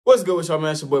What's good with y'all,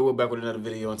 man? It's your boy. We're back with another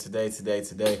video, and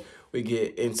today, we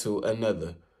get into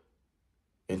another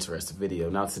interesting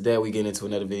video. Now, today, we get into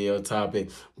another video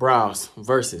topic, Browns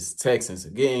versus Texans.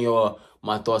 Getting y'all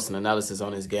my thoughts and analysis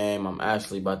on this game. I'm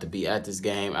actually about to be at this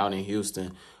game out in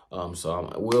Houston,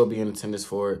 so I will be in attendance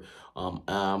for it.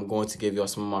 I'm going to give y'all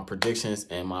some of my predictions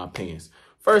and my opinions.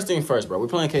 First thing first, bro, we're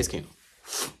playing Case Keenum.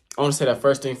 I want to say that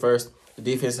first thing first, the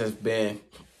defense has been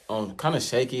kind of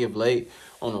shaky of late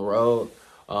on the road.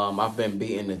 I've been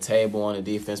beating the table on the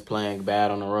defense, playing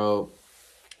bad on the road.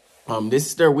 This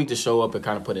is their week to show up and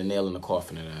kind of put a nail in the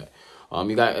coffin of that.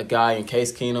 You got a guy in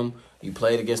Case Keenum. You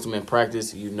played against him in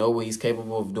practice. You know what he's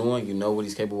capable of doing. You know what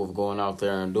he's capable of going out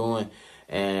there and doing.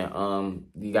 And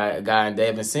you got a guy in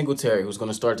Devin Singletary who's going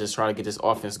to start just trying to get this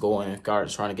offense going and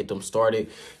trying to get them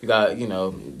started. You got,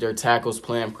 their tackles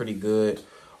playing pretty good.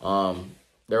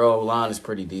 Their old line is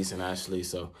pretty decent, actually.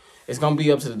 So it's going to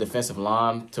be up to the defensive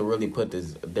line to really put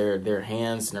their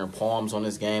hands and their palms on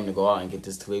this game to go out and get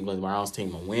this Cleveland Browns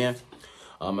team a win.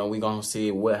 And we're going to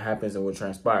see what happens and what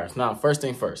transpires. Now, first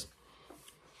thing first.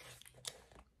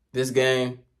 This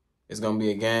game is going to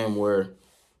be a game where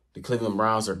the Cleveland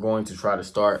Browns are going to try to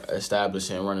start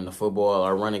establishing and running the football.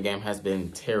 Our running game has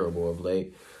been terrible of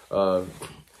late. And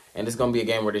it's going to be a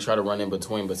game where they try to run in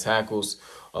between the tackles.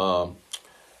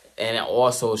 And it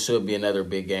also should be another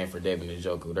big game for David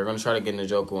Njoku. They're going to try to get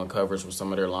Njoku in coverage with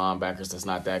some of their linebackers that's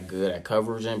not that good at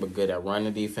coveraging, but good at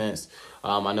running defense.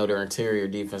 I know their interior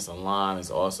defensive line is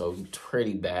also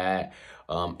pretty bad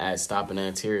at stopping the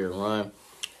interior run.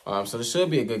 So this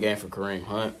should be a good game for Kareem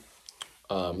Hunt.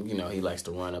 He likes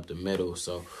to run up the middle.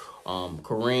 So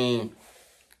Kareem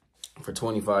for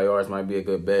 25 yards might be a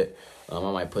good bet. I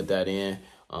might put that in.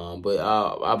 But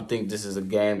I think this is a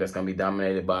game that's going to be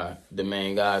dominated by the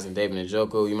main guys and David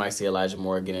Njoku. You might see Elijah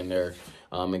Moore get in there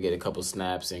and get a couple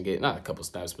snaps and get, not a couple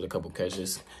snaps, but a couple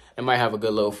catches. And might have a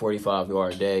good little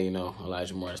 45-yard day.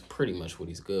 Elijah Moore is pretty much what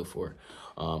he's good for.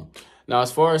 Now,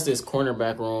 as far as this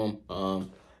cornerback room,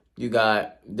 you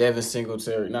got not Devin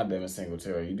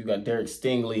Singletary. You got Derek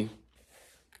Stingley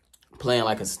playing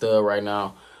like a stud right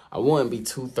now. I wouldn't be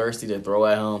too thirsty to throw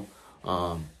at him.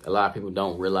 A lot of people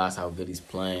don't realize how good he's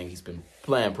playing. He's been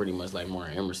playing pretty much like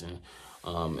Martin Emerson,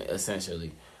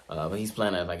 essentially. But he's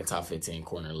playing at like a top 15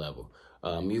 corner level.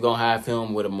 You're going to have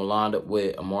him with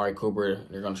with Amari Cooper.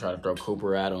 They're going to try to throw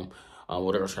Cooper at him. They're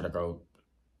going to try to throw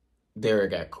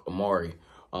Derek at Amari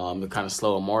to kind of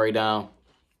slow Amari down.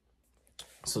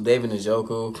 So David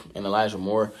Njoku and Elijah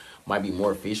Moore might be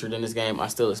more featured in this game. I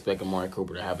still expect Amari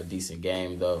Cooper to have a decent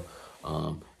game, though.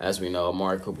 As we know,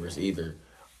 Amari Cooper is either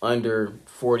under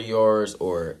 40 yards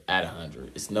or at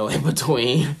 100. It's no in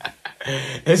between.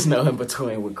 It's no in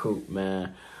between with Coop,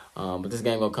 man. But this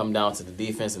game going to come down to the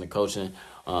defense and the coaching.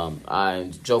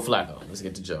 And Joe Flacco. Let's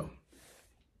get to Joe.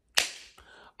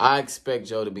 I expect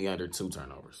Joe to be under 2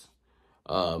 turnovers.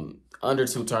 Under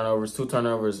 2 turnovers. 2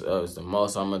 turnovers is the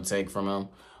most I'm going to take from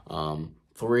him.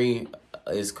 3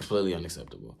 is completely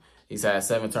unacceptable. He's had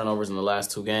 7 turnovers in the last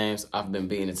 2 games. I've been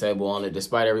beating the table on it,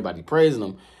 despite everybody praising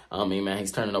him.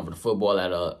 He's turning over the football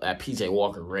at P.J.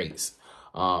 Walker rates.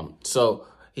 So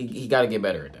he got to get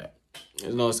better at that.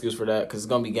 There's no excuse for that because it's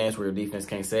going to be games where your defense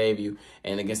can't save you.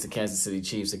 And against the Kansas City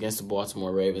Chiefs, against the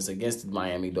Baltimore Ravens, against the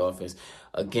Miami Dolphins,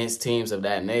 against teams of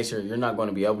that nature, you're not going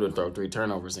to be able to throw 3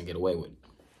 turnovers and get away with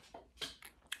it.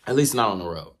 At least not on the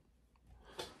road.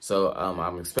 So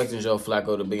I'm expecting Joe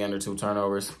Flacco to be under 2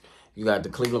 turnovers. You got the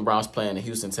Cleveland Browns playing the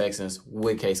Houston Texans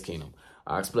with Case Keenum.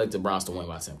 I expect the Browns to win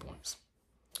by 10 points.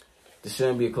 This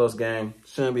shouldn't be a close game.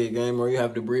 Shouldn't be a game where you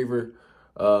have the breather.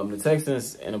 The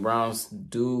Texans and the Browns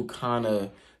do kind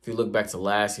of, if you look back to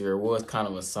last year, it was kind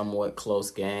of a somewhat close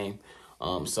game.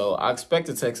 So I expect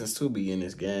the Texans to be in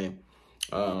this game.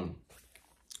 So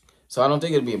I don't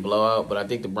think it'll be a blowout, but I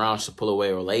think the Browns should pull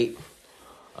away late.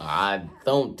 I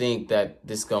don't think that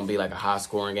this is going to be like a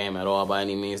high-scoring game at all by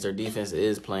any means. Their defense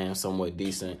is playing somewhat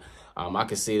decent. I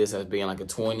could see this as being like a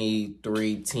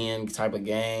 23-10 type of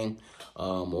game,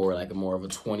 or like more of a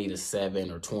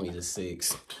 20-7 or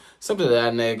 20-6. Something of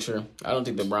that nature. I don't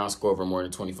think the Browns score over more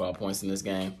than 25 points in this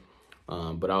game,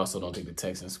 but I also don't think the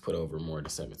Texans put over more than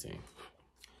 17.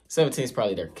 17 is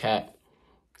probably their cap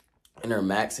and their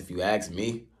max, if you ask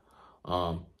me.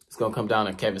 It's going to come down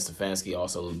to Kevin Stefanski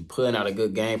also putting out a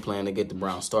good game plan to get the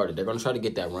Browns started. They're going to try to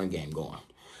get that run game going.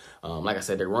 Like I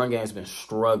said, their run game's been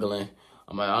struggling.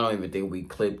 I don't even think we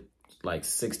clipped like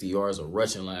 60 yards of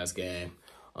rushing last game.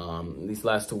 These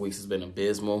last 2 weeks has been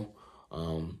abysmal.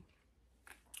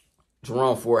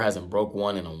 Jerome Ford hasn't broke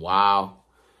one in a while.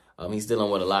 He's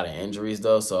dealing with a lot of injuries,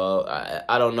 though, so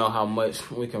I don't know how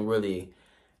much we can really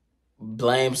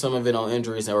blame some of it on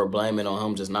injuries or blame it on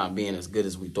him just not being as good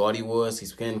as we thought he was.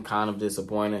 He's been kind of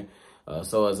disappointing.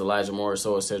 So is Elijah Moore,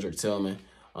 so is Cedric Tillman.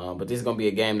 But this is going to be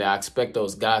a game that I expect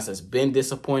those guys that's been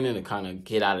disappointing to kind of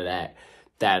get out of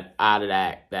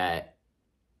that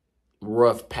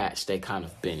rough patch they kind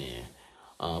of been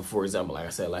in. For example, like I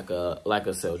said, like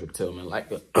a Cedric Tillman,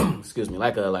 like a excuse me,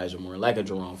 like a Elijah Moore, like a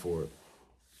Jerome Ford.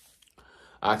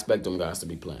 I expect them guys to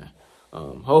be playing.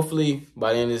 Hopefully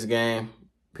by the end of this game,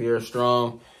 Pierre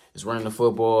Strong is running the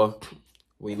football.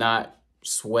 We not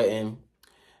sweating,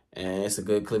 and it's a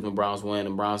good Cleveland Browns win.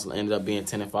 The Browns ended up being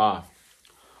 10-5.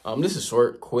 This is a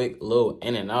short, quick, little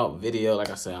in and out video.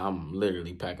 Like I said, I'm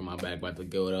literally packing my bag, about to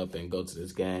go up and go to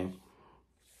this game.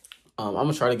 I'm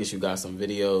gonna try to get you guys some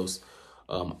videos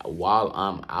while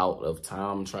I'm out of town.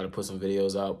 I'm gonna try to put some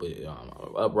videos out, but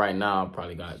up right now, I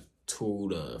probably got 3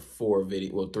 to 4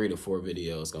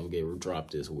 videos gonna get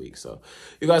dropped this week. So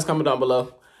you guys comment down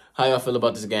below how y'all feel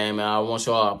about this game, and I want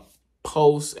y'all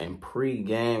post and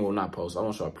pre-game, well not post, I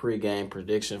want y'all pre-game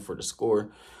prediction for the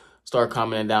score. Start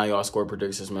commenting down y'all score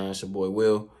predictions, man. It's your boy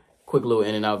Will. Quick little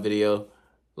in and out video.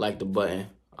 Like the button.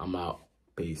 I'm out.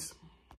 Peace.